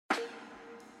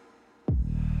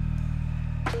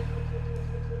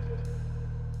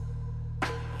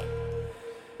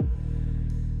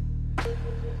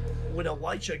when a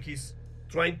white shark is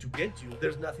trying to get you,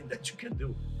 there's nothing that you can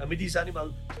do. I mean, this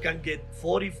animal can get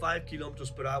 45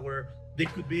 kilometers per hour. They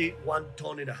could be 1.5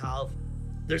 tons.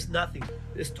 There's nothing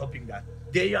stopping that.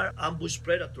 They are ambush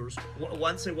predators.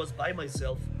 Once I was by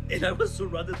myself and I was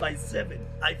surrounded by 7.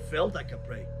 I felt like a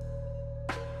prey.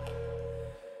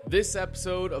 This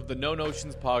episode of the No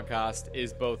Notions podcast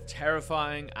is both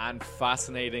terrifying and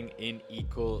fascinating in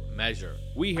equal measure.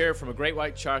 We hear from a great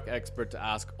white shark expert to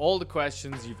ask all the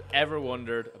questions you've ever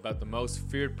wondered about the most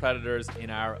feared predators in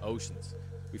our oceans.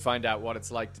 We find out what it's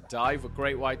like to dive with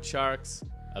great white sharks,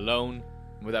 alone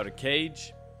and without a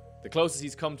cage, the closest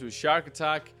he's come to a shark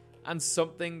attack, and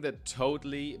something that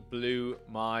totally blew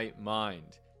my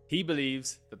mind. He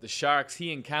believes that the sharks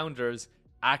he encounters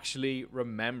actually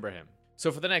remember him.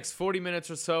 So for the next 40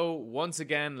 minutes or so, once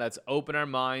again, let's open our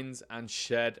minds and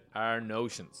shed our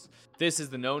notions. This is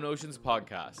the No Notions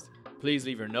podcast. Please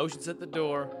leave your notions at the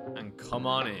door and come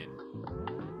on in.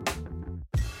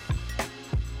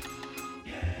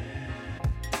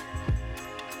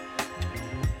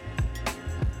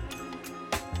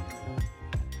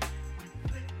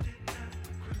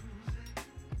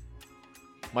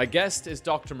 My guest is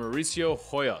Dr. Mauricio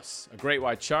Hoyos, a great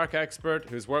white shark expert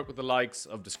who's worked with the likes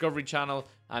of Discovery Channel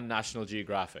and National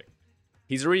Geographic.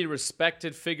 He's a really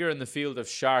respected figure in the field of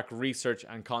shark research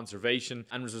and conservation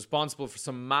and was responsible for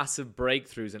some massive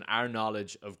breakthroughs in our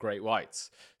knowledge of great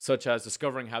whites, such as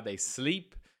discovering how they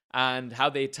sleep and how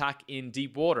they attack in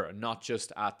deep water and not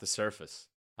just at the surface.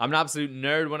 I'm an absolute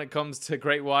nerd when it comes to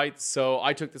great whites, so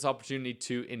I took this opportunity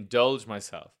to indulge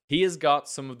myself. He has got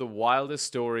some of the wildest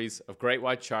stories of great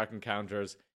white shark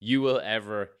encounters you will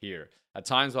ever hear. At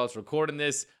times whilst recording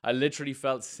this, I literally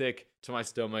felt sick to my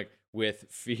stomach with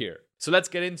fear. So let's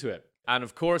get into it. And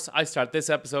of course, I start this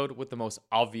episode with the most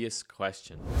obvious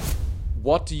question.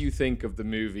 What do you think of the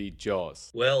movie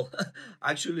Jaws? Well,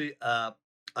 actually,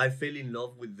 I fell in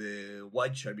love with the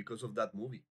white shark because of that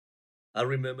movie. I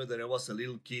remember that I was a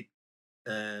little kid,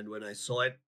 and when I saw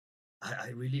it,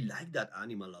 I really liked that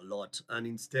animal a lot. And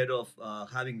instead of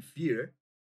having fear,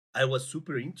 I was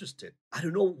super interested. I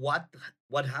don't know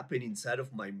what happened inside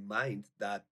of my mind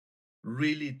that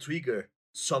really triggered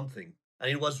something. And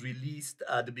it was released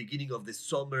at the beginning of the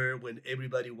summer when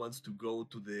everybody wants to go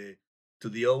to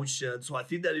the ocean. So I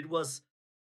think that it was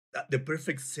the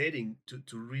perfect setting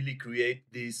to really create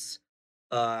this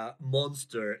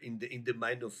monster in the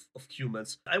mind of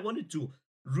humans. I wanted to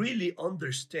really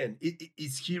understand,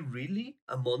 is he really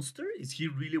a monster? Is he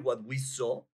really what we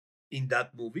saw in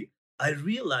that movie? I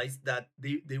realized that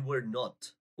they were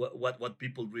not what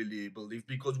people really believe,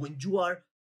 because when you are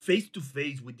face to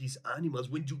face with these animals,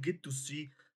 when you get to see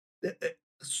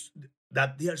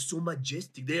that they are so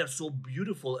majestic, they are so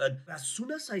beautiful, and as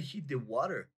soon as I hit the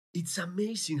water, it's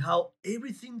amazing how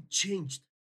everything changed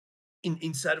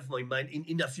inside of my mind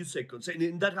in a few seconds.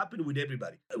 And that happened with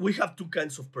everybody. We have two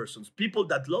kinds of persons: people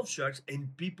that love sharks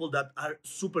and people that are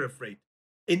super afraid.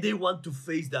 And they want to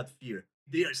face that fear.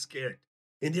 They are scared.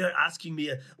 And they are asking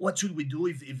me, what should we do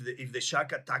if the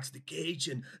shark attacks the cage?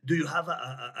 And do you have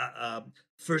a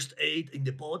first aid in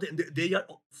the boat? And they are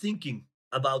thinking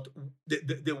about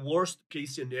the worst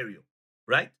case scenario,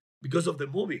 right? Because of the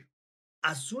movie.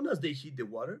 As soon as they hit the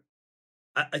water,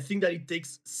 I think that it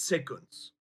takes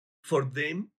seconds for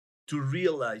them to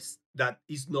realize that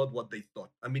it's not what they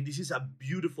thought. I mean, this is a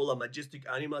beautiful, a majestic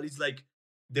animal. It's like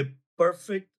the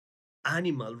perfect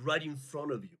animal right in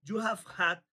front of you. You have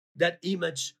had that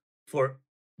image for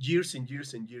years and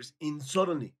years and years, and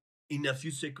suddenly, in a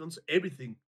few seconds,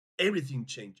 everything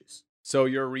changes. So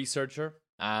you're a researcher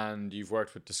and you've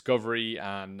worked with Discovery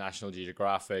and National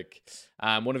Geographic.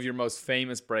 One of your most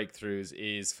famous breakthroughs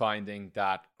is finding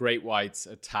that great whites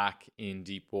attack in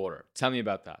deep water. Tell me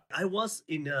about that. I was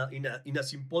in a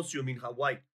symposium in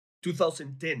Hawaii,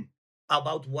 2010,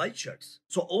 about white sharks.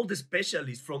 So all the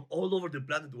specialists from all over the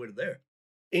planet were there,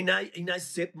 and I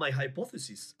set my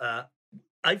hypothesis.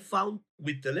 I found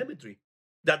with telemetry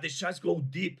that the sharks go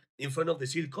deep in front of the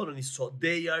seal colonies, so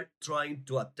they are trying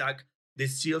to attack the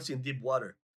seals in deep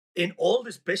water. And all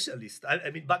the specialists, I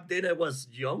mean, back then I was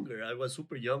younger, I was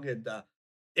super young, and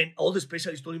all the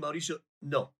specialists told me, Mauricio,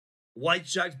 no, white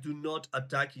sharks do not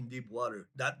attack in deep water.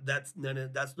 That's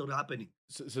not happening.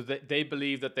 So they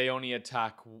believe that they only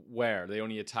attack where? They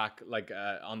only attack like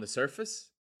on the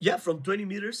surface? Yeah, from 20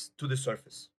 meters to the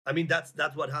surface. I mean, that's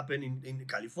what happened in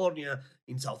California,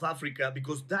 in South Africa,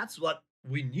 because that's what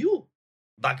we knew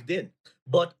back then.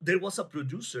 But there was a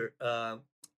producer,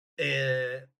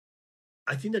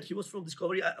 I think that he was from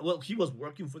Discovery. Well, he was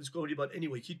working for Discovery, but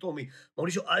anyway, he told me,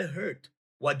 Mauricio, I heard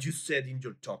what you said in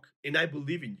your talk, and I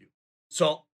believe in you.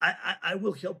 So I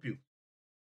will help you.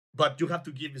 but you have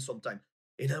to give me some time.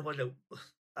 And I was like,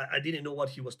 I didn't know what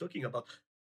he was talking about.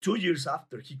 2 years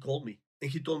after, he called me and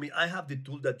he told me, I have the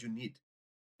tool that you need.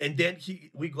 And then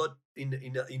we got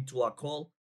into a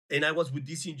call, and I was with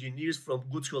these engineers from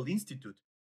Goods Hole Institute,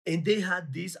 and they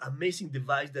had this amazing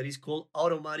device that is called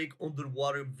automatic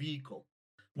underwater vehicle,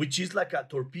 which is like a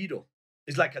torpedo.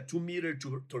 It's like a 2 meter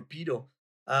torpedo,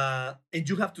 and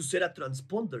you have to set a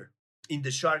transponder in the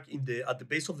shark in the at the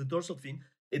base of the dorsal fin,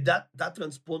 and that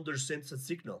transponder sends a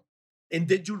signal, and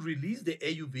then you release the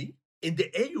AUV, and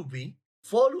the AUV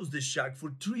follows the shark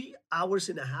for 3 hours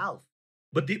and a half.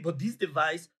 But this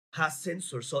device has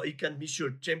sensors, so it can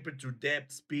measure temperature,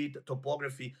 depth, speed,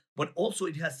 topography, but also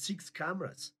it has 6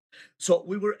 cameras. So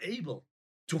we were able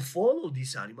to follow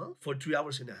this animal for 3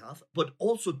 hours and a half, but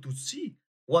also to see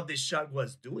what the shark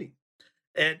was doing.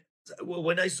 And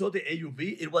when I saw the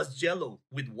AUV, it was yellow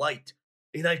with white.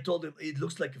 And I told him, it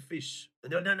looks like a fish.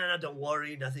 And no, don't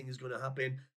worry, nothing is going to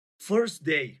happen. First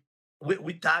day,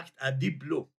 we tagged a deep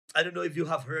blue. I don't know if you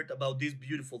have heard about this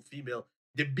beautiful female,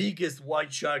 the biggest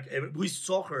white shark ever. We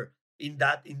saw her in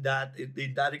that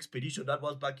expedition. That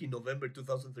was back in November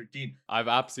 2013. I've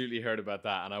absolutely heard about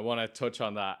that, and I want to touch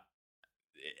on that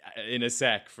in a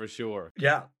sec for sure.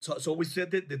 Yeah. So we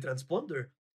set the transponder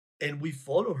and we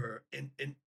follow her, and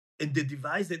the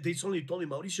device that they suddenly told me,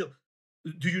 Mauricio,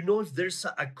 do you know if there's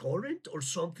a current or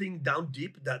something down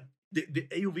deep that the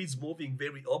AUV is moving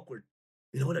very awkward?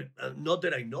 Like, not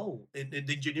that I know. And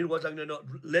the engineer was like, no,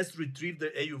 let's retrieve the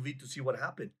AUV to see what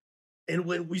happened. And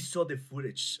when we saw the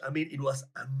footage, I mean, it was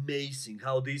amazing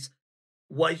how these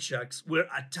white sharks were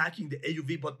attacking the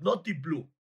AUV, but not deep blue.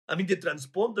 I mean, the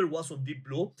transponder was on deep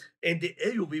blue, and the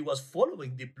AUV was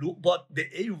following deep blue, but the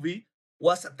AUV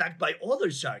was attacked by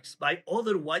other sharks, by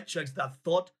other white sharks that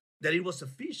thought that it was a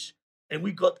fish. And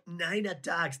we got 9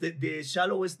 attacks. The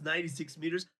shallowest 96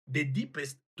 meters, the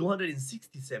deepest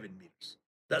 267 meters.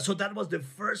 So that was the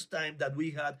first time that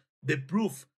we had the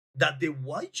proof that the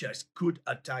white sharks could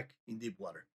attack in deep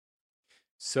water.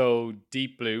 So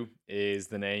deep blue is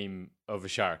the name of a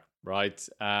shark, right?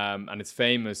 And it's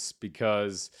famous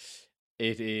because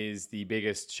it is the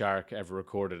biggest shark ever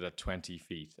recorded at 20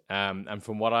 feet. And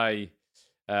from what I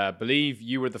believe,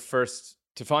 you were the first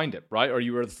to find it, right? Or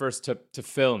you were the first to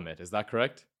film it. Is that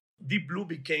correct? Deep Blue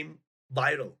became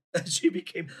viral. She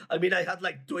became. I mean, I had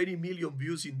like 20 million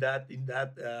views in that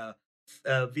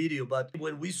video. But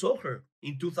when we saw her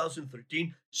in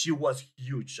 2013, she was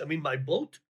huge. I mean, my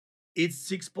boat, it's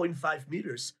 6.5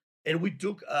 meters. And we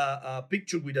took a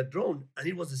picture with a drone, and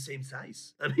it was the same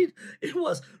size. I mean, it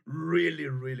was really,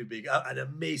 really big, an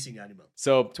amazing animal.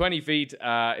 So 20 feet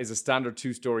is a standard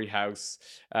two-story house,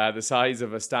 the size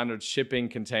of a standard shipping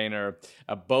container,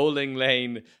 a bowling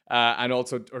lane, and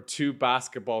also or two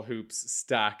basketball hoops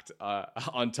stacked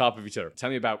on top of each other.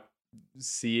 Tell me about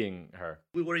seeing her.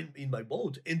 We were in my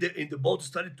boat, and the boat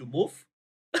started to move,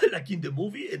 like in the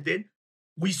movie, and then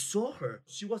we saw her.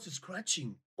 She was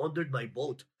scratching under my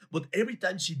boat. But every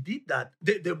time she did that,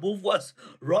 the boat was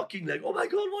rocking, like, oh my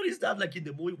God, what is that? Like in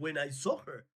the movie, when I saw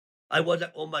her, I was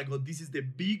like, oh my God, this is the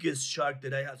biggest shark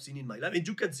that I have seen in my life. And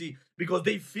you can see, because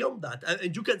they filmed that,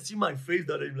 and you can see my face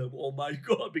that I'm like, oh my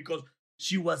God, because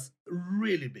she was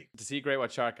really big. To see a great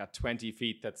white shark at 20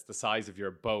 feet, that's the size of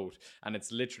your boat, and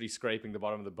it's literally scraping the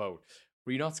bottom of the boat.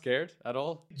 Were you not scared at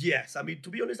all? Yes, I mean, to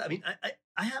be honest, I mean,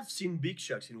 I have seen big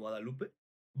sharks in Guadalupe,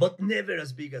 but never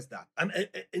as big as that. And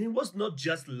it was not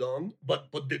just long, but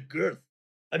the girth.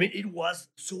 I mean, it was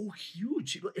so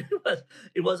huge.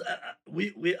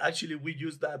 We actually we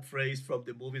used that phrase from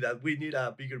the movie that we need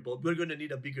a bigger boat. We're gonna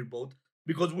need a bigger boat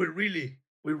because we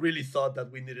really thought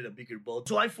that we needed a bigger boat.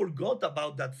 So I forgot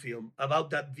about that film, about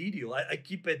that video. I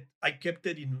kept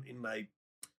it in my,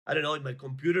 I don't know, in my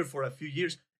computer for a few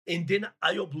years. And then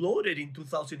I uploaded in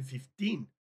 2015.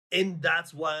 And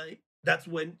that's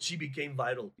when she became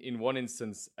viral. In one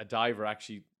instance, a diver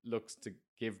actually looks to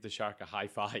give the shark a high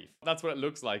five. That's what it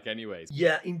looks like anyways.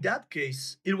 Yeah, in that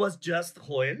case, it was just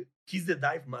Joel. He's the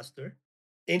dive master.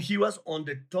 And he was on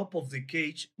the top of the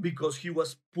cage because he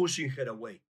was pushing her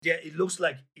away. Yeah, it looks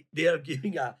like they are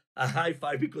giving a high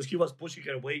five because he was pushing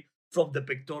her away from the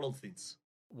pectoral fins.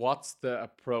 What's the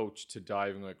approach to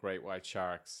diving with great white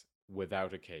sharks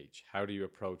without a cage? How do you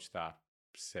approach that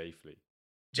safely?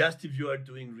 Just if you are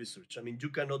doing research. I mean, you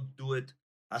cannot do it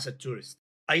as a tourist.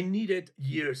 I needed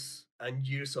years and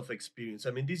years of experience.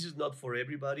 I mean, this is not for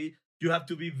everybody. You have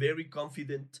to be very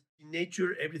confident. In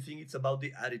nature, everything is about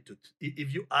the attitude.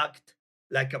 If you act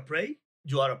like a prey,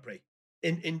 you are a prey.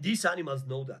 And these animals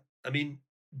know that. I mean,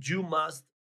 you must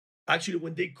actually,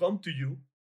 when they come to you,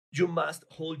 you must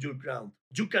hold your ground.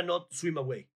 You cannot swim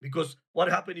away because what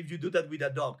happens if you do that with a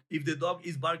dog? If the dog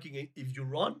is barking, if you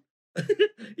run,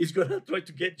 it's gonna try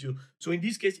to get you. So in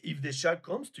this case, if the shark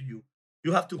comes to you,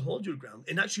 you have to hold your ground.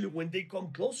 And actually, when they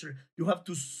come closer, you have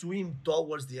to swim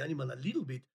towards the animal a little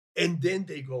bit, and then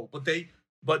they go.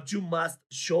 But you must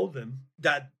show them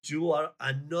that you are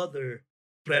another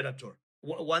predator.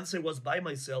 Once I was by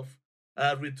myself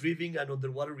retrieving an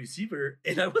underwater receiver,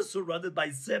 and I was surrounded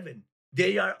by seven.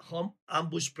 They are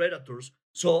ambush predators,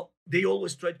 so they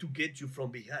always try to get you from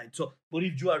behind. So, but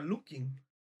if you are looking,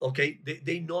 okay,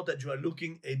 they know that you are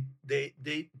looking, and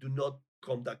they do not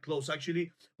come that close.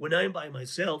 Actually, when I'm by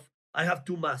myself, I have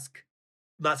two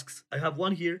masks. I have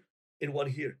one here and one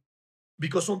here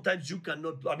because sometimes you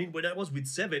cannot. I mean, when I was with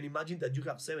seven, imagine that you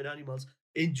have seven animals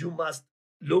and you must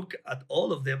look at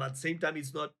all of them at the same time.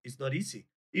 It's not easy.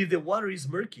 If the water is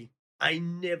murky, I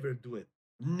never do it,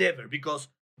 never, because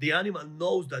the animal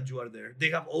knows that you are there. They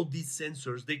have all these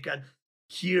sensors. They can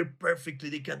hear perfectly.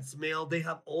 They can smell. They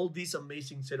have all these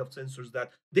amazing set of sensors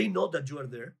that they know that you are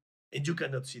there and you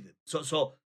cannot see them.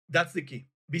 So that's the key.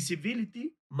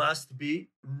 Visibility must be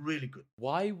really good.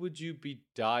 Why would you be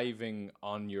diving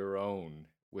on your own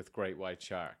with great white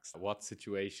sharks? What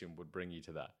situation would bring you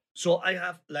to that? So I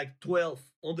have like 12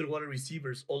 underwater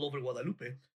receivers all over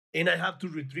Guadalupe, and I have to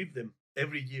retrieve them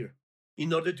every year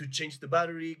in order to change the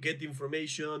battery, get the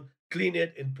information, clean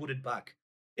it, and put it back.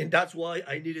 And that's why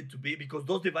I needed to be, because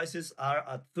those devices are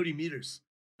at 30 meters.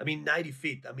 I mean, 90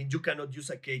 feet. I mean, you cannot use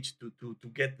a cage to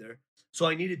get there. So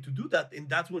I needed to do that. And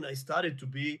that's when I started to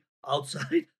be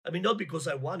outside. I mean, not because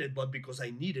I wanted, but because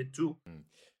I needed to. Mm.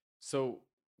 So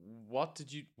what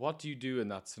do you do in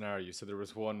that scenario? So there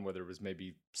was one where there was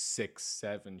maybe six,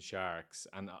 seven sharks,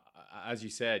 and as you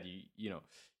said,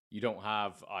 you don't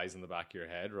have eyes in the back of your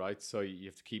head, right? So you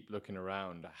have to keep looking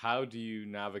around. How do you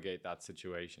navigate that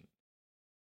situation?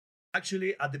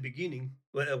 Actually, at the beginning,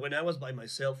 when I was by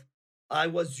myself, I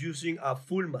was using a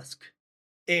full mask,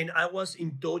 and I was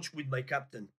in touch with my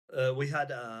captain. We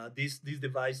had this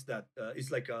device that is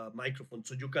like a microphone,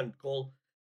 so you can call.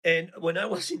 And when I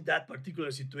was in that particular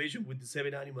situation with the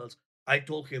seven animals, I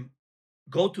told him,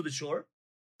 "Go to the shore.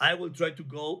 I will try to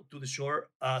go to the shore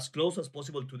as close as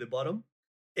possible to the bottom,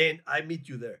 and I meet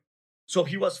you there." So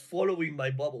he was following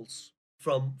my bubbles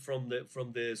from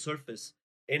the surface,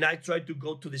 and I tried to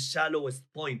go to the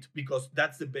shallowest point because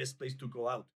that's the best place to go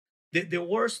out. The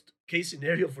worst case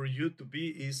scenario for you to be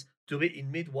is to be in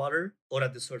mid water or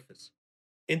at the surface,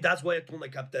 and that's why I told my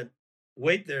captain,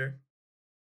 "Wait there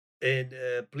and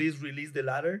please release the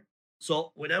ladder."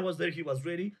 So when I was there, he was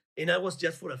ready, and I was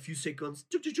just for a few seconds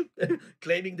chuk, chuk, chuk,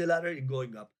 claiming the ladder and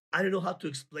going up. I don't know how to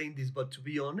explain this, but to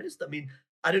be honest, I mean,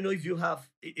 I don't know if you have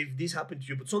if this happened to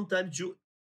you, but sometimes you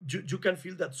can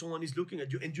feel that someone is looking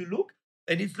at you, and you look,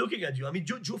 and it's looking at you. I mean,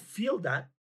 you feel that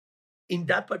in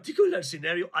that particular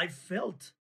scenario, I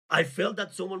felt that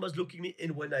someone was looking at me,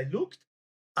 and when I looked,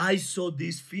 I saw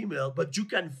this female, but you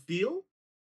can feel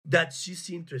that she's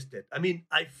interested. I mean,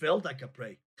 I felt like a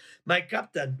prey. My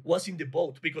captain was in the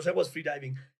boat because I was free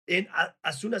diving. And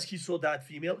as soon as he saw that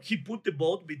female, he put the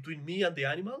boat between me and the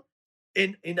animal.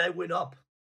 And I went up.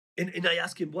 And I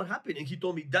asked him what happened. And he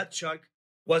told me that shark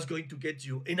was going to get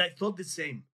you. And I thought the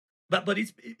same. But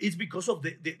it's because of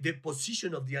the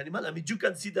position of the animal. I mean, you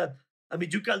can see that. I mean,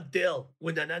 you can tell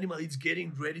when an animal is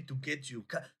getting ready to get you.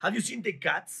 Have you seen the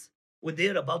cats when they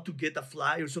are about to get a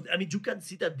fly or something? I mean, you can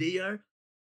see that they are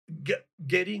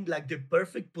getting like the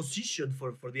perfect position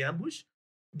for the ambush.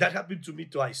 That happened to me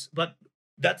twice, but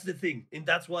that's the thing, and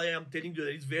that's why I'm telling you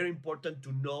that it's very important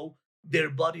to know their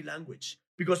body language,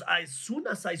 because as soon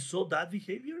as I saw that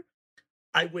behavior,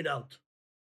 I went out.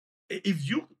 If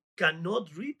you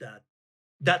cannot read that,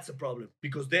 that's a problem,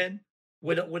 because then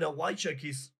when a white shark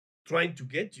is trying to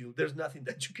get you, there's nothing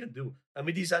that you can do. I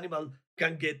mean, this animal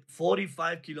can get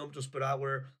 45 kilometers per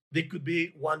hour. They could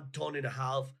be 1.5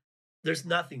 tons. There's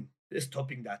nothing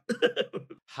stopping that.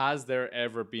 Has there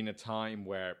ever been a time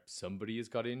where somebody has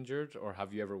got injured, or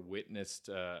have you ever witnessed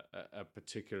a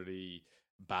particularly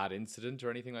bad incident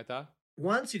or anything like that?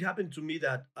 Once it happened to me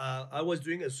that I was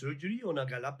doing a surgery on a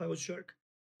Galapagos shark,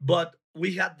 but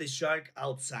we had the shark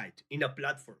outside in a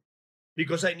platform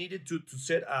because I needed to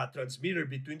set a transmitter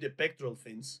between the pectoral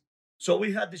fins. So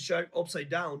we had the shark upside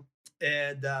down,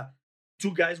 and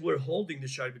two guys were holding the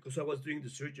shark because I was doing the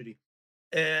surgery.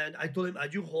 And I told him, "Are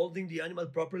you holding the animal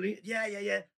properly?" "Yeah, yeah,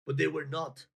 yeah." But they were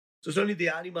not. So suddenly the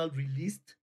animal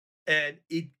released, and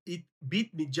it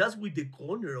bit me just with the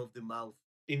corner of the mouth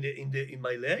in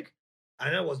my leg,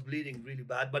 and I was bleeding really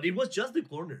bad. But it was just the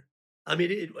corner. I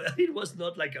mean, it it was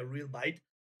not like a real bite.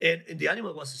 and the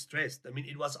animal was stressed. I mean,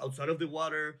 it was outside of the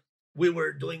water. We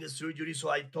were doing a surgery, so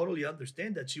I totally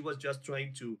understand that she was just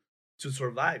trying to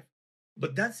survive.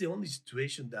 But that's the only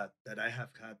situation that I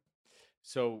have had.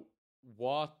 So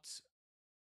what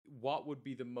what would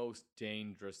be the most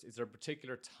dangerous? Is there a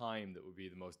particular time that would be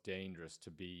the most dangerous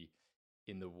to be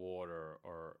in the water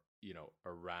or,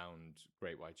 around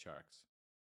great white sharks?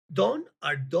 Dawn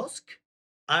or dusk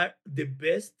are the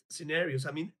best scenarios.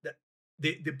 I mean,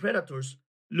 the predators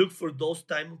look for those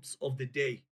times of the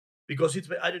day because it's,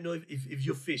 I don't know if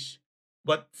you fish,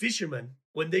 but fishermen,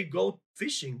 when they go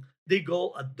fishing, they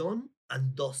go at dawn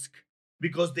and dusk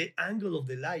because the angle of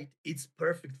the light is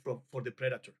perfect for the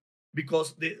predator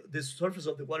because the surface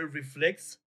of the water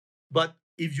reflects. But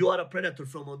if you are a predator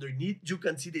from underneath, you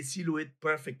can see the silhouette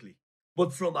perfectly.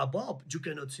 But from above, you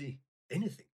cannot see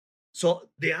anything. So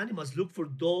the animals look for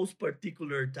those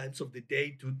particular times of the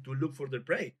day to look for their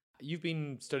prey. You've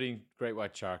been studying great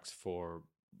white sharks for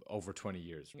over 20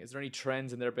 years. Is there any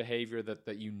trends in their behavior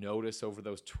that you notice over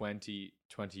those twenty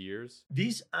years?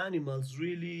 These animals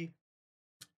really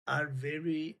are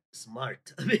very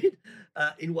smart. I mean,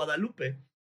 in Guadalupe,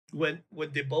 when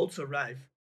the boats arrive,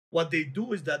 what they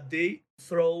do is that they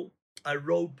throw a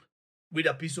rope with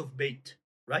a piece of bait,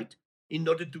 right, in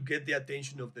order to get the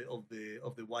attention of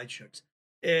the white sharks,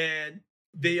 and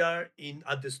they are in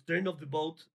at the stern of the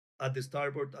boat, at the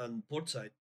starboard and port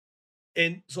side,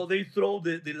 and so they throw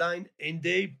the line and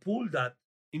they pull that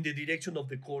in the direction of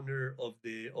the corner of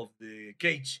the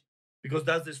cage because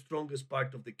that's the strongest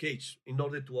part of the cage in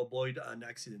order to avoid an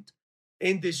accident.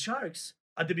 And the sharks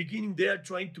at the beginning they are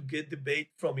trying to get the bait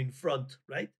from in front,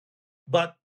 right?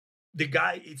 But the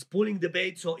guy is pulling the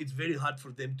bait, so it's very hard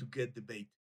for them to get the bait.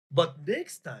 But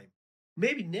next time,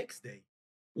 maybe next day,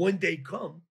 when they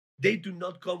come, they do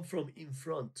not come from in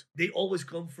front. They always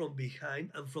come from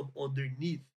behind and from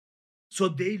underneath, so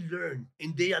they learn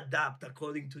and they adapt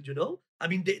according to, I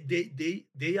mean,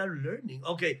 they are learning.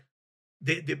 Okay,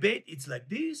 the bait it's like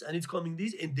this and it's coming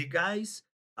this and the guys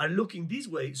are looking this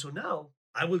way, so now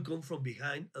I will come from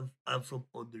behind and from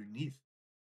underneath.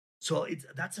 So it's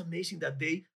that's amazing that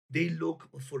they look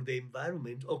for the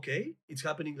environment. Okay, it's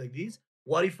happening like this,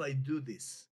 what if I do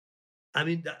this? I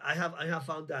mean, I have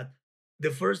found that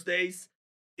the first days,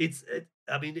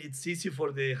 I mean, it's easy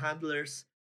for the handlers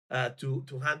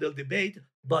to handle the bait,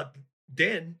 but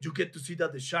then you get to see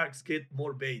that the sharks get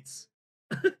more baits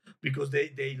because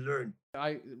they learn.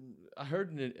 I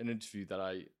heard in an interview that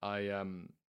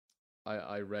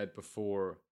I read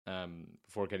before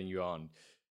getting you on,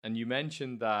 and you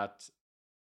mentioned that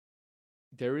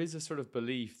there is a sort of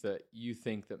belief that you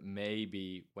think that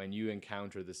maybe when you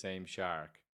encounter the same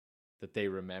shark, that they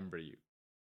remember you.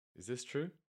 Is this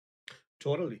true?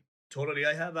 Totally, totally.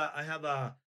 I have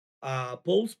a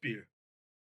pole spear.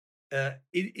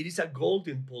 It is a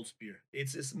golden pole spear.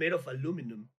 It's made of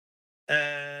aluminum,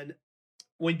 and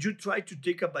when you try to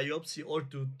take a biopsy or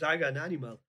to tag an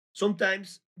animal,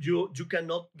 sometimes you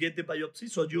cannot get the biopsy,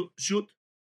 so you shoot,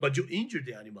 but you injure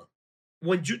the animal.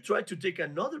 When you try to take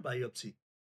another biopsy,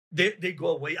 they go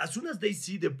away as soon as they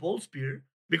see the pole spear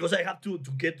because I have to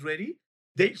get ready.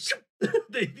 They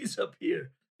they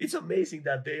disappear. It's amazing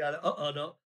that they are. Oh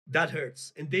no, that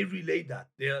hurts, and they relay that.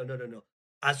 They are no, no, no.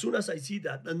 As soon as I see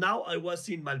that, and now I was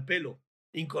in Malpelo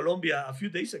in Colombia a few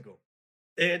days ago,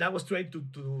 and I was trying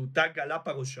to tag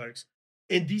Galapagos sharks.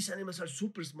 And these animals are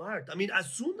super smart. I mean,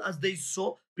 as soon as they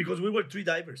saw, because we were three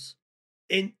divers,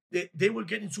 and they were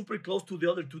getting super close to the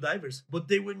other two divers, but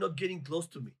they were not getting close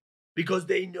to me because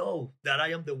they know that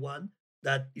I am the one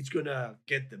that is gonna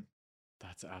get them.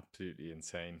 That's absolutely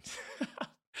insane.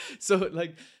 So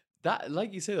like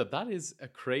you say that is a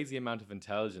crazy amount of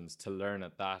intelligence to learn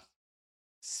at that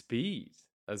speed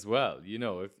as well.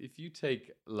 If you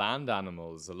take land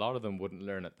animals, a lot of them wouldn't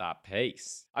learn at that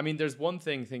pace. I mean, there's one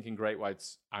thing thinking great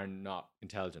whites are not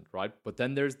intelligent, right? But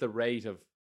then there's the rate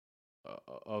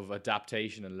of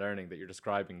adaptation and learning that you're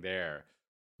describing there,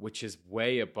 which is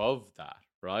way above that,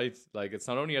 right? Like, it's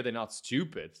not only are they not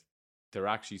stupid, they're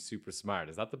actually super smart.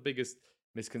 Is that the biggest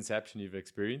misconception you've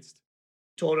experienced?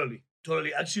 Totally,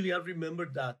 totally. Actually, I remember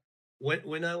that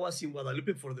when I was in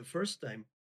Guadalupe for the first time,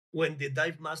 when the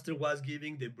dive master was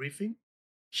giving the briefing,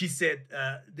 he said,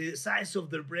 the size of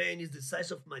their brain is the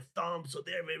size of my thumb, so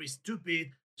they're very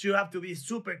stupid. So you have to be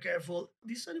super careful.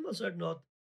 These animals are not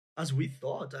as we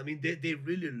thought. I mean, they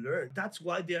really learn. That's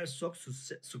why they are so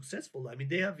successful. I mean,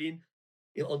 they have been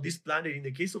on this planet, in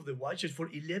the case of the watchers, for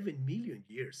 11 million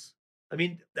years. I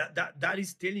mean, that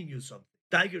is telling you something.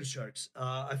 Tiger sharks.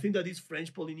 I think that is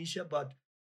French Polynesia, but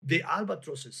the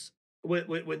albatrosses,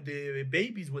 when the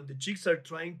babies, when the chicks are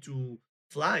trying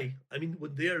fly, I mean,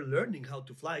 when they are learning how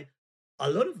to fly, a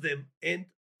lot of them end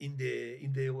in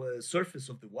the surface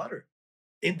of the water,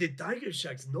 and the tiger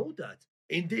sharks know that,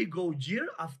 and they go year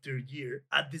after year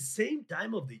at the same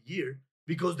time of the year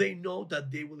because they know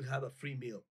that they will have a free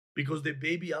meal because the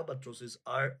baby albatrosses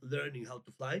are learning how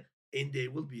to fly and they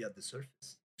will be at the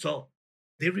surface. So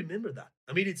they remember that.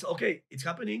 I mean, it's okay. It's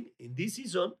happening in this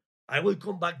season. I will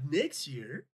come back next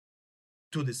year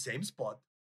to the same spot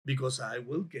because I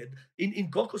will get in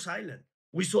Cocos Island.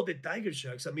 We saw the tiger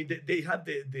sharks. I mean, they have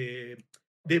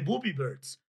the booby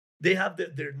birds. They have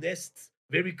their nests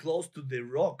very close to the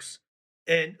rocks,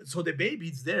 and so the baby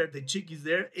is there, the chick is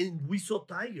there, and we saw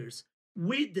tigers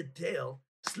with the tail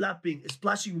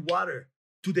splashing water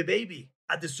to the baby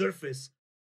at the surface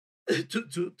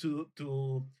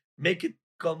to make it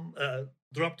come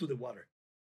drop to the water.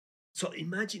 So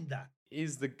imagine that.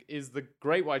 Is the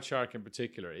great white shark in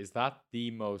particular, is that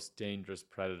the most dangerous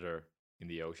predator in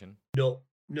the ocean? No,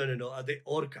 no, no, no. The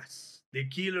orcas, the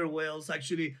killer whales.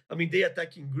 Actually, I mean, they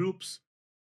attack in groups.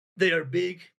 They are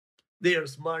big. They are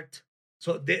smart.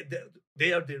 So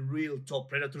they are the real top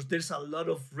predators. There's a lot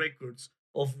of records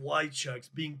of white sharks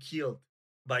being killed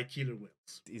by killer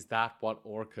whales. Is that what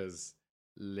orcas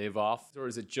live off, or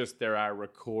is it just there are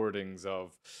recordings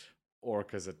of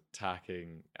orcas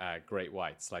attacking great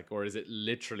whites, like, or is it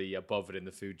literally above it in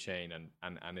the food chain,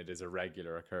 and it is a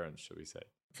regular occurrence, should we say?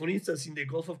 For instance, in the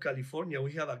Gulf of California,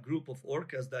 we have a group of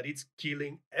orcas that it's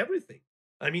killing everything.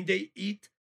 I mean, they eat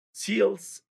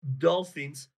seals,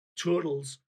 dolphins,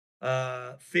 turtles,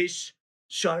 fish,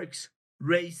 sharks,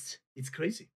 rays. It's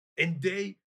crazy. And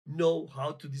they know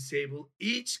how to disable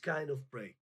each kind of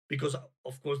prey because,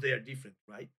 of course, they are different,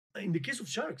 right? In the case of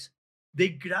sharks, they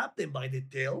grab them by the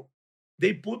tail,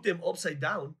 they put them upside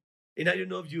down. And I don't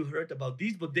know if you heard about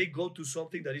this, but they go to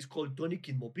something that is called tonic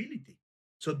immobility.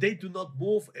 So they do not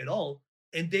move at all.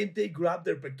 And then they grab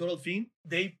their pectoral fin,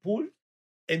 they pull,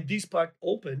 and this part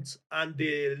opens, and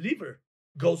the liver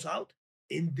goes out,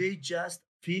 and they just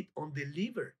feed on the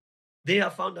liver. They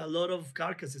have found a lot of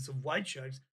carcasses of white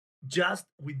sharks just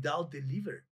without the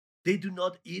liver. They do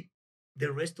not eat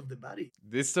the rest of the body.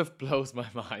 This stuff blows my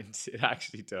mind. It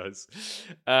actually does.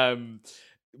 Um,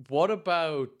 what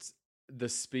about the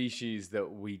species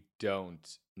that we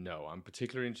don't know? I'm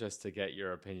particularly interested to get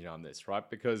your opinion on this, right?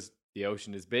 Because the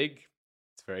ocean is big,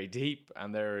 it's very deep,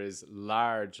 and there is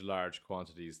large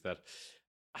quantities that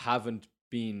haven't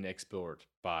been explored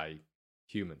by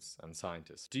humans and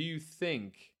scientists. Do you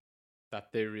think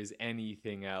that there is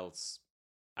anything else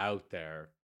out there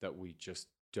that we just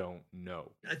don't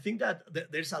know? I think that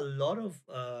there's a lot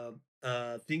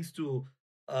of things to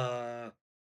uh,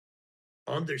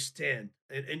 understand.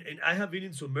 And I have been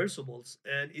in submersibles,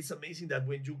 and it's amazing that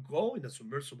when you go in a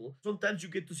submersible, sometimes you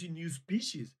get to see new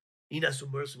species in a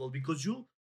submersible because you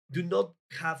do not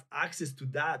have access to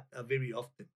that very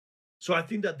often. So I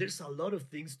think that there's a lot of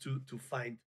things to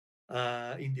find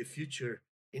in the future,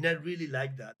 and I really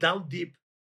like that. Down deep,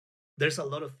 there's a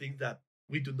lot of things that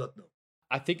we do not know.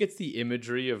 I think it's the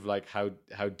imagery of like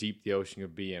how deep the ocean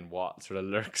could be and what sort of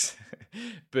lurks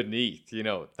beneath,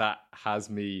 that has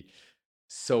me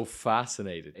so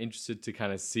fascinated, interested to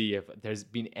kind of see if there's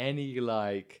been any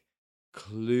like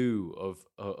clue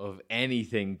of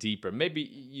anything deeper. Maybe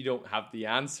you don't have the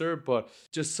answer, but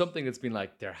just something that's been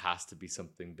like there has to be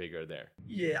something bigger there.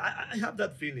 Yeah, I have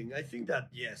that feeling. I think that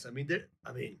yes. I mean,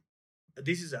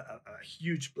 this is a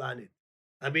huge planet.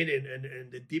 I mean,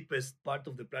 and the deepest part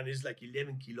of the planet is like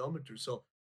 11 kilometers. So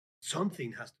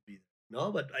something has to be there.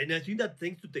 No, but and I think that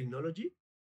thanks to technology,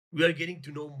 we are getting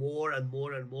to know more and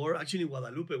more and more. Actually, in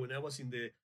Guadalupe, when I was in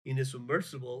the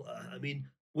submersible, I mean,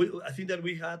 I think that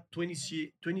we had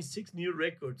 26 new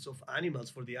records of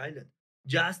animals for the island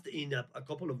just in a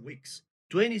couple of weeks.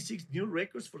 26 new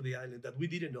records for the island that we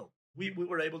didn't know. We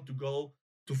were able to go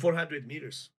to 400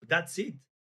 meters. That's it.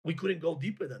 We couldn't go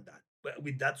deeper than that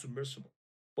with that submersible.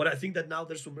 But I think that now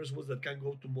there's submersibles that can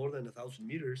go to more than 1,000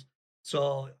 meters.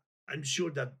 So I'm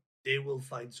sure that they will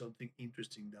find something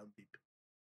interesting down deep.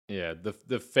 Yeah,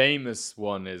 the famous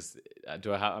one is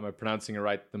am I pronouncing it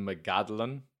right? The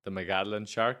Magellan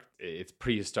shark. It's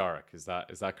prehistoric. Is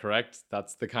that correct?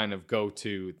 That's the kind of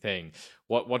go-to thing.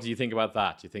 What do you think about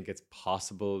that? Do you think it's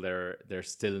possible they're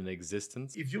still in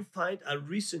existence? If you find a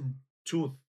recent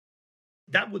tooth,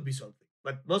 that would be something.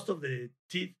 But most of the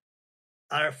teeth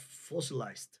are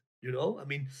fossilized, I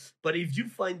mean, but if you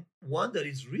find one that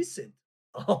is recent,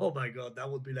 oh my God, that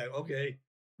would be like, okay,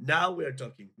 now we're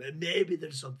talking. Maybe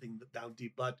there's something down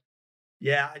deep. But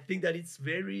yeah, I think that it's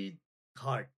very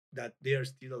hard that they are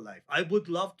still alive. I would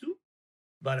love to,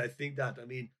 but I think that, I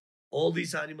mean, all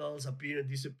these animals appear and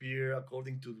disappear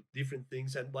according to different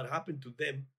things. And what happened to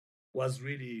them was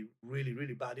really, really,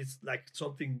 really bad. It's like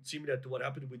something similar to what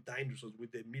happened with dinosaurs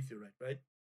with the meteorite, right?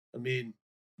 I mean,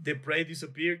 the prey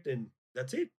disappeared and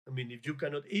that's it. I mean, if you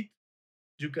cannot eat,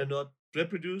 you cannot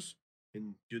reproduce,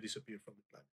 and you disappear from the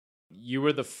planet. You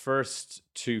were the first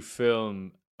to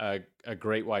film a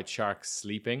great white shark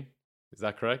sleeping. Is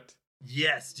that correct?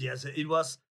 Yes, yes, it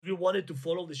was. We wanted to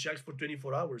follow the sharks for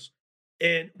 24 hours.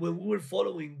 And when we were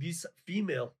following this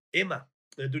female, Emma,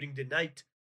 during the night,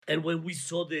 and when we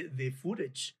saw the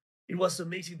footage, it was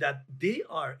amazing that they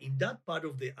are in that part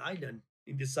of the island,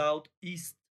 in the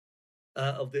southeast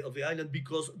of the island,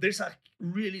 because there's a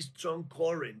really strong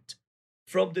current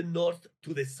from the north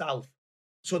to the south.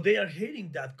 So they are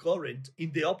heading that current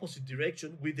in the opposite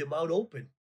direction with the mouth open,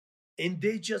 and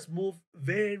they just move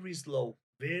very slow,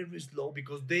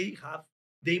 because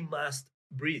they must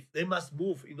breathe, they must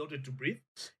move in order to breathe.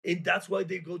 And that's why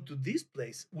they go to this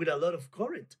place with a lot of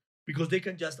current, because they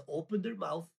can just open their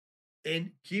mouth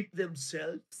and keep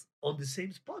themselves on the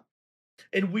same spot.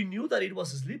 And we knew that it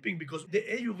was sleeping because the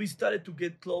AUV started to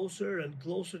get closer and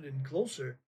closer and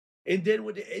closer. And then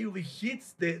when the AUV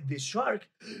hits the shark,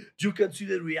 you can see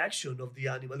the reaction of the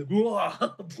animal. Like,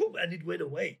 "Whoa," boom, and it went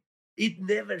away. It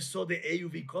never saw the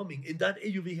AUV coming. And that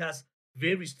AUV has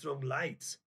very strong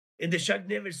lights. And the shark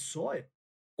never saw it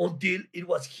until it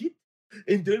was hit.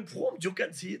 And then boom, you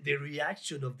can see the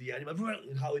reaction of the animal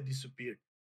and how it disappeared.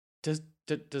 Do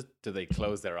they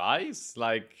close their eyes?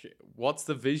 Like, what's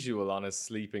the visual on a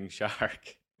sleeping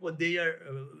shark? When they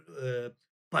are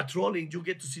patrolling, you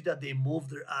get to see that they move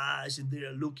their eyes and they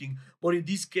are looking. But in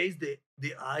this case,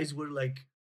 the eyes were like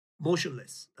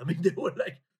motionless. I mean, they were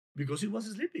like, because it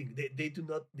was sleeping. They do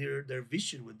not their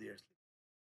vision when they are sleeping.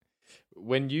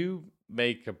 When you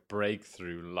make a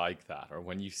breakthrough like that, or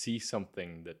when you see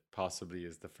something that possibly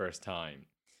is the first time,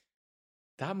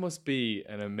 that must be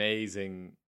an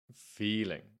amazing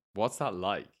feeling. What's that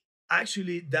like?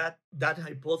 Actually, that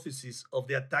hypothesis of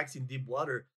the attacks in deep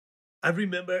water, I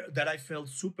remember that I felt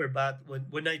super bad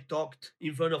when I talked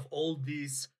in front of all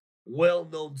these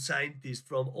well-known scientists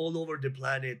from all over the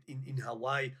planet in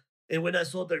Hawaii. And when I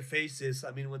saw their faces,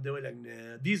 I mean, when they were like,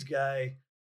 nah, this guy,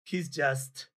 he's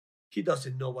just, he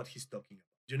doesn't know what he's talking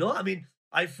about. You know, I mean,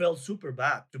 I felt super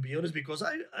bad, to be honest, because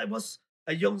I was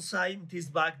a young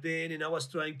scientist back then and I was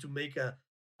trying to make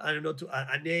I don't know,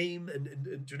 a name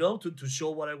and you know, to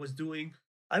show what I was doing.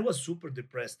 I was super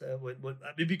depressed when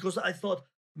I mean, because I thought,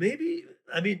 maybe,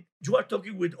 I mean, you are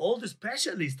talking with all the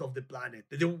specialists of the planet,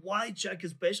 the white shark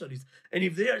specialists. And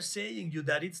if they are saying you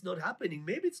that it's not happening,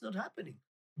 maybe it's not happening.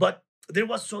 But there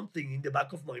was something in the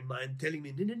back of my mind telling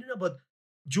me, no, no, no, no, but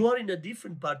you are in a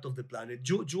different part of the planet.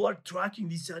 You are tracking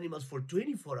these animals for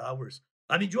 24 hours.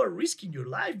 I mean, you are risking your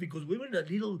life because we were in a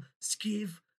little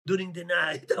skiff during the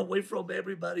night away from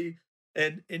everybody.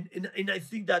 And I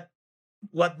think that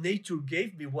what nature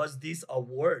gave me was this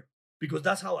award, because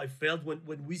that's how I felt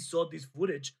when we saw this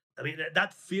footage. I mean,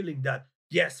 that feeling that,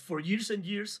 yes, for years and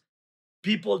years,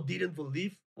 people didn't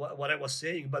believe what I was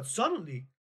saying, but suddenly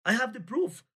I have the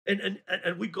proof. And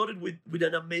we got it with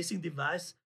an amazing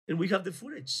device, and we have the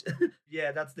footage.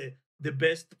 Yeah, that's the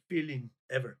best feeling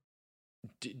ever.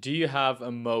 Do you have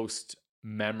a most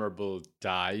memorable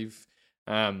dive?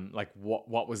 Like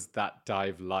what was that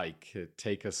dive like?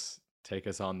 Take us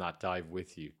on that dive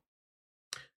with you.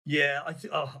 Yeah, I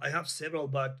think, oh, I have several,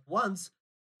 but once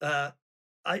uh,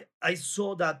 I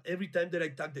saw that every time that I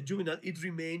tagged the juvenile, it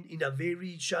remained in a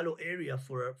very shallow area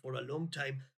for a long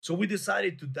time. So we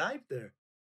decided to dive there,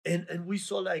 and we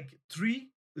saw like three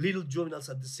little juveniles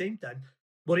at the same time.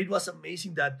 But it was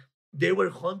amazing that they were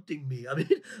hunting me. I mean,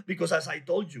 because as I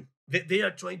told you, they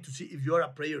are trying to see if you are a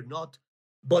prey or not.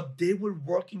 But they were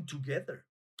working together.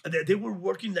 They were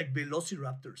working like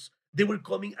velociraptors. They were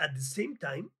coming at the same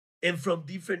time and from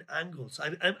different angles.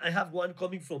 I have one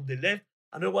coming from the left,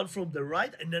 another one from the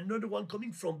right, and another one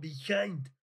coming from behind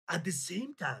at the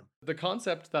same time. The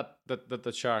concept that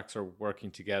the sharks are working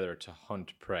together to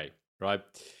hunt prey, right?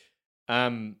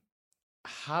 Um,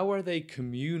 how are they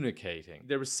communicating?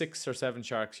 There were 6 or 7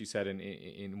 sharks you said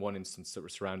in one instance that were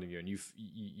surrounding you, and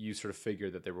you sort of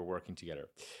figured that they were working together.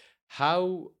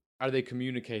 How are they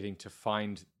communicating to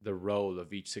find the role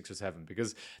of each 6 or 7?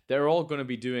 Because they're all going to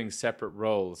be doing separate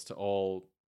roles to all,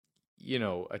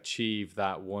 achieve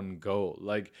that one goal.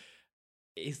 Like,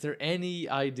 is there any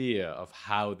idea of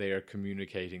how they are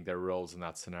communicating their roles in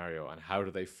that scenario, and how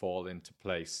do they fall into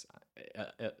place?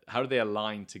 How do they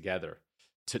align together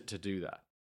to do that?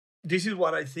 This is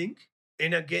what I think.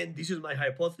 And again, this is my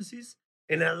hypothesis.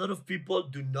 And a lot of people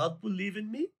do not believe in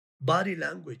me. Body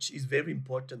language is very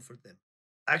important for them.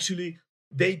 Actually,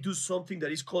 they do something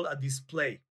that is called a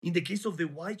display. In the case of the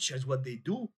white sharks, what they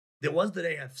do, the ones that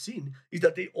I have seen, is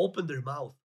that they open their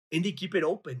mouth and they keep it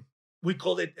open. We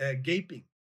call it gaping.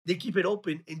 They keep it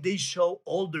open and they show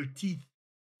all their teeth.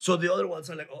 So the other ones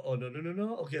are like, oh, no, no, no,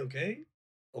 no. Okay, okay.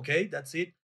 Okay, that's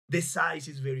it. The size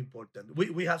is very important.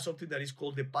 We have something that is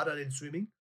called the parallel swimming.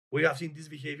 We have seen this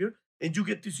behavior, and you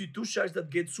get to see two sharks that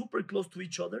get super close to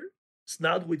each other,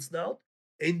 snout with snout,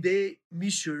 and they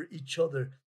measure each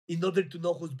other in order to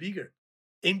know who's bigger.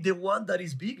 And the one that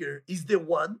is bigger is the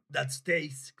one that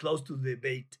stays close to the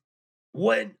bait.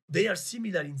 When they are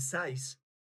similar in size,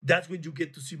 that's when you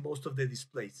get to see most of the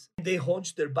displays. They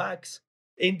hunch their backs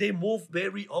and they move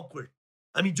very awkward.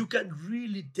 I mean, you can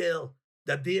really tell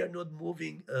that they are not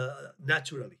moving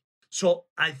naturally. So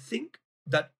I think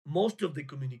that most of the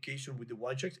communication with the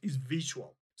white sharks is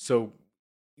visual. So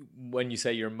when you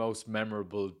say your most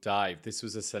memorable dive, this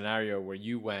was a scenario where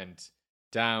you went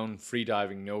down free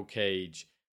diving, no cage,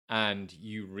 and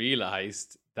you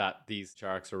realized that these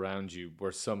sharks around you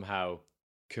were somehow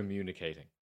communicating.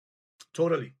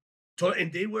 Totally.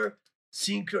 And they were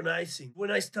synchronizing.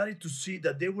 When I started to see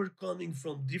that they were coming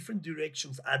from different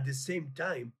directions at the same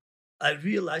time, I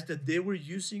realized that they were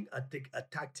using a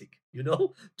tactic,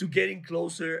 to getting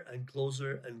closer and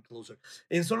closer and closer.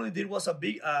 And suddenly there was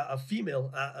a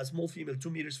female, a small female, 2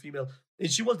 meters female, and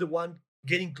she was the one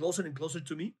getting closer and closer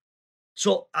to me.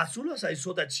 So as soon as I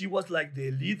saw that she was like the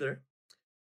leader,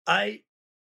 I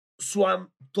swam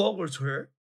towards her,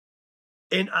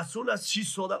 and as soon as she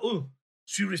saw that, oh,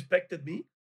 she respected me,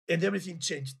 and everything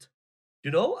changed.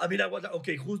 I mean, I was like,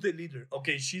 okay, who's the leader?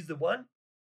 Okay, she's the one.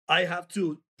 I have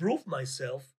to prove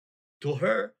myself to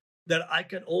her that I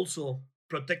can also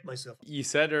protect myself. You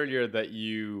said earlier that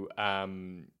you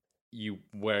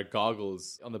wear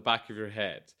goggles on the back of your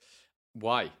head.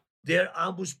 Why? They're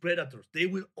ambush predators. They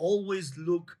will always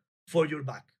look for your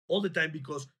back all the time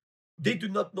because they do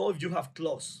not know if you have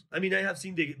claws. I mean, I have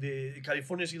seen the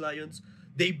California sea lions,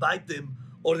 they bite them,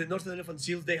 or the northern elephant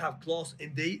seals, they have claws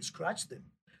and they scratch them.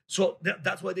 So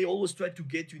that's why they always try to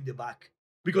get you in the back.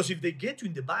 Because if they get you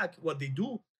in the back, what they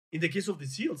do, in the case of the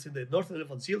seals, in the northern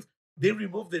elephant seals, they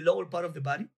remove the lower part of the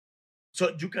body.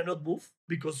 So you cannot move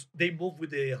because they move with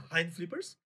the hind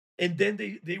flippers. And then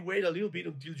they wait a little bit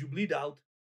until you bleed out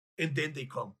and then they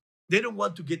come. They don't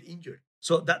want to get injured.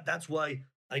 So that's why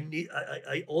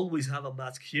I always have a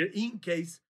mask here in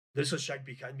case there's a shark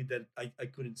behind me that I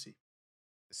couldn't see.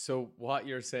 So what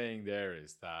you're saying there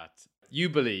is that you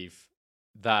believe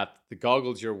that the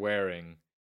goggles you're wearing,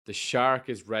 the shark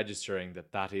is registering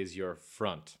that that is your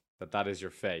front, that that is your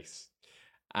face.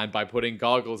 And by putting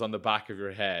goggles on the back of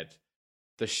your head,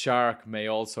 the shark may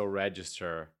also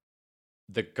register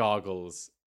the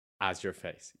goggles as your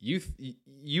face.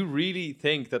 You really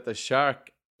think that the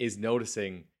shark is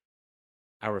noticing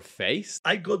our face?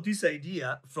 I got this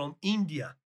idea from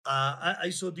India.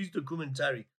 I saw this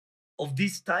documentary of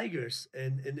these tigers,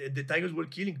 and the tigers were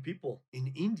killing people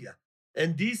in India.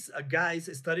 And these guys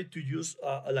started to use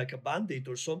like a band-aid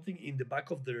or something in the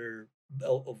back of their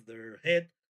head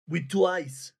with two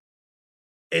eyes,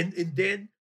 and then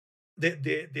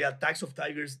the attacks of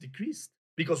tigers decreased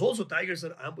because also tigers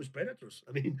are ambush predators.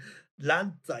 I mean,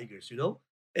 land tigers,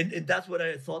 and that's what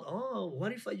I thought. Oh,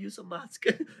 what if I use a mask?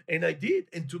 And I did.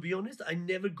 And to be honest, I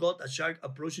never got a shark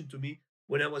approaching to me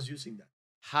when I was using that.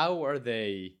 How are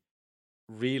they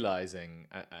realizing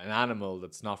an animal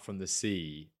that's not from the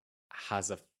sea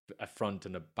has a front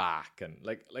and a back, and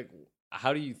like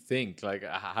how do you think, like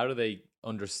how do they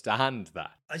understand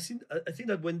that? I think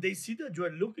that when they see that you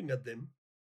are looking at them,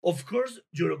 of course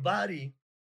your body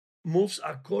moves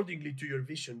accordingly to your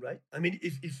vision, right? I mean,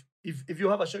 if you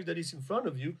have a shark that is in front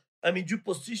of you, I mean, you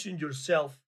position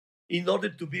yourself in order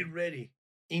to be ready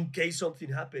in case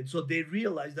something happens. So they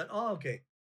realize that, oh, okay,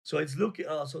 so it's looking.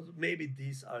 So maybe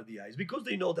these are the eyes because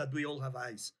they know that we all have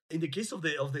eyes. In the case of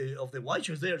the white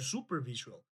sharks, they are super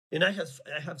visual, and I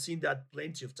have seen that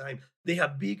plenty of time. They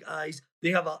have big eyes. They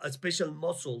have a special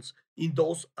muscles in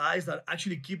those eyes that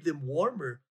actually keep them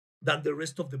warmer than the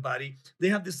rest of the body. They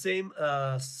have the same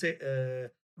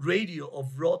radio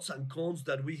of rods and cones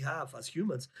that we have as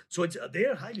humans. So they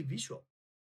are highly visual.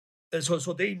 And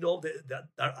so they know that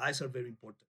our eyes are very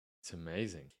important. It's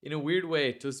amazing. In a weird way,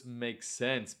 it does make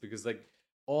sense because, like,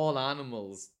 all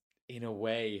animals, in a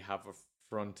way, have a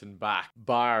front and back,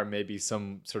 bar maybe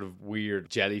some sort of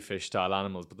weird jellyfish style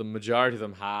animals, but the majority of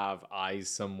them have eyes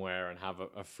somewhere and have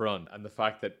a front. And the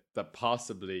fact that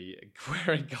possibly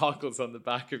wearing goggles on the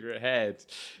back of your head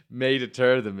may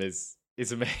deter them is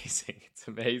is amazing. It's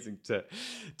amazing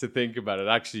to think about. It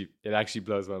actually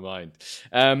blows my mind.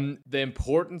 The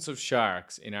importance of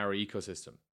sharks in our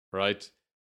ecosystem, right?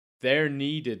 They're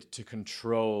needed to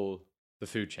control the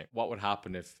food chain. What would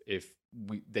happen if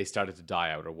they started to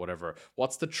die out or whatever?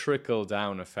 What's the trickle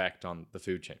down effect on the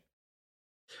food chain?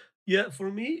 Yeah, for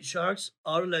me, sharks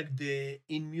are like the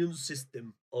immune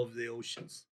system of the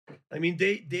oceans. I mean,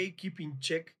 they keep in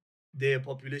check the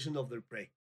population of their prey.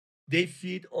 They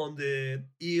feed on the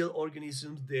ill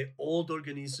organisms, the old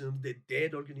organisms, the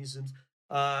dead organisms.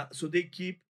 So they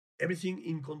keep everything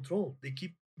in control. They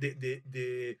keep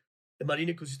the marine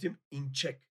ecosystem in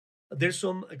check. There's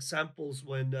some examples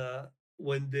when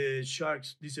the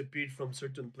sharks disappeared from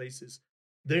certain places.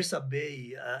 There's a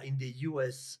bay in the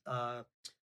U.S.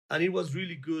 And it was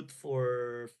really good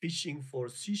for fishing for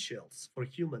seashells for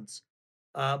humans.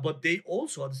 But they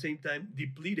also at the same time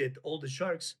depleted all the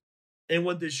sharks. And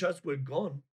when the sharks were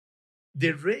gone,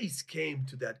 the rays came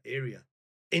to that area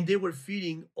and they were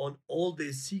feeding on all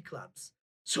the sea clams.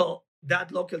 So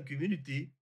that local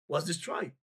community was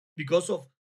destroyed because of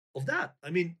that. I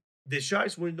mean, the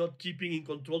sharks were not keeping in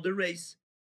control the rays.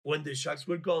 When the sharks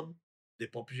were gone, the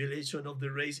population of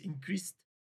the rays increased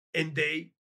and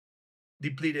they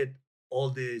depleted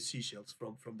all the seashells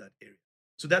from that area.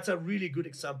 So that's a really good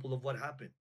example of what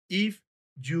happened if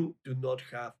you do not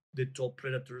have the top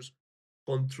predators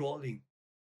controlling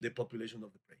the population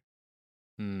of the prey.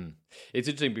 Hmm. It's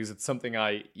interesting because it's something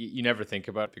you never think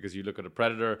about because you look at a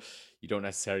predator, you don't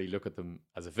necessarily look at them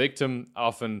as a victim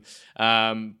often.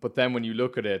 But then when you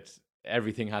look at it,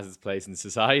 everything has its place in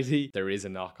society. There is a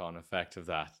knock-on effect of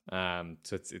that.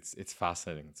 So it's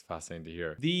fascinating. It's fascinating to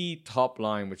hear. The top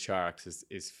line with sharks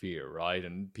is fear, right?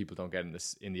 And people don't get in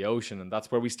this in the ocean, and that's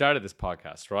where we started this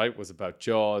podcast, right? Was about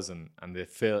Jaws and the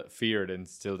fear it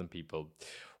instilled in people.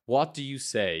 What do you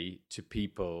say to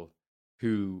people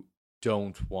who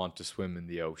don't want to swim in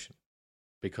the ocean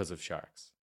because of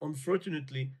sharks?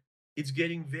 Unfortunately, it's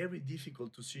getting very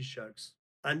difficult to see sharks,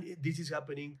 and this is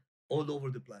happening all over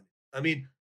the planet. I mean,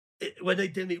 when they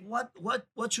tell me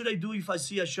what should I do if I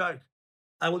see a shark,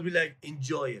 I will be like,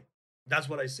 enjoy it. That's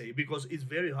what I say because it's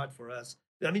very hard for us.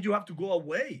 I mean, you have to go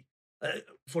away.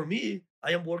 For me,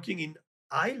 I am working in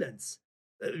islands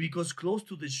because close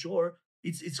to the shore,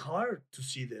 it's hard to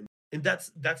see them, and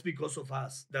that's because of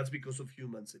us. That's because of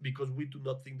humans. Because we do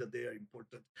not think that they are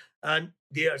important, and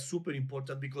they are super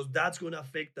important because that's going to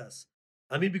affect us.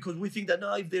 I mean, because we think that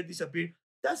now if they disappear,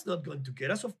 that's not going to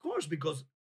get us, of course, because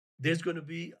there's going to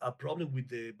be a problem with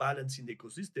the balance in the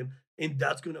ecosystem, and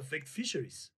that's going to affect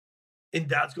fisheries and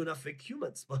that's going to affect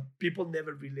humans. But people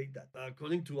never relate that.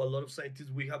 According to a lot of scientists,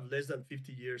 we have less than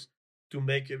 50 years to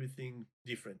make everything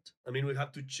different. I mean, we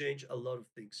have to change a lot of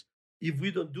things. If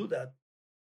we don't do that,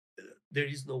 there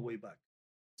is no way back.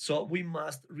 So we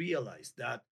must realize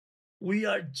that we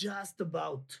are just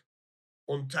about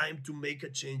on time to make a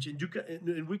change, and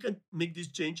we can make this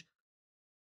change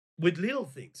with little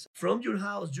things. From your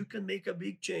house, you can make a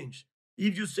big change.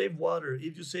 If you save water,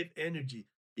 if you save energy,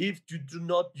 if you do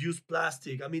not use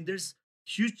plastic. I mean, there's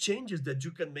huge changes that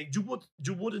you can make.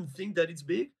 You wouldn't think that it's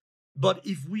big, but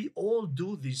if we all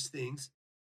do these things,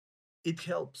 it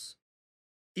helps.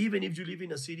 Even if you live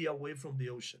in a city away from the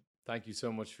ocean. Thank you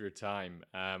so much for your time.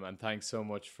 And thanks so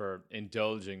much for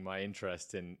indulging my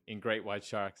interest in great white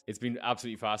sharks. It's been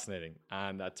absolutely fascinating.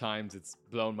 And at times it's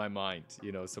blown my mind,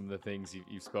 some of the things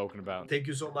you've spoken about. Thank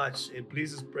you so much. And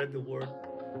please spread the word.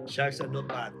 Sharks are not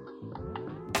bad.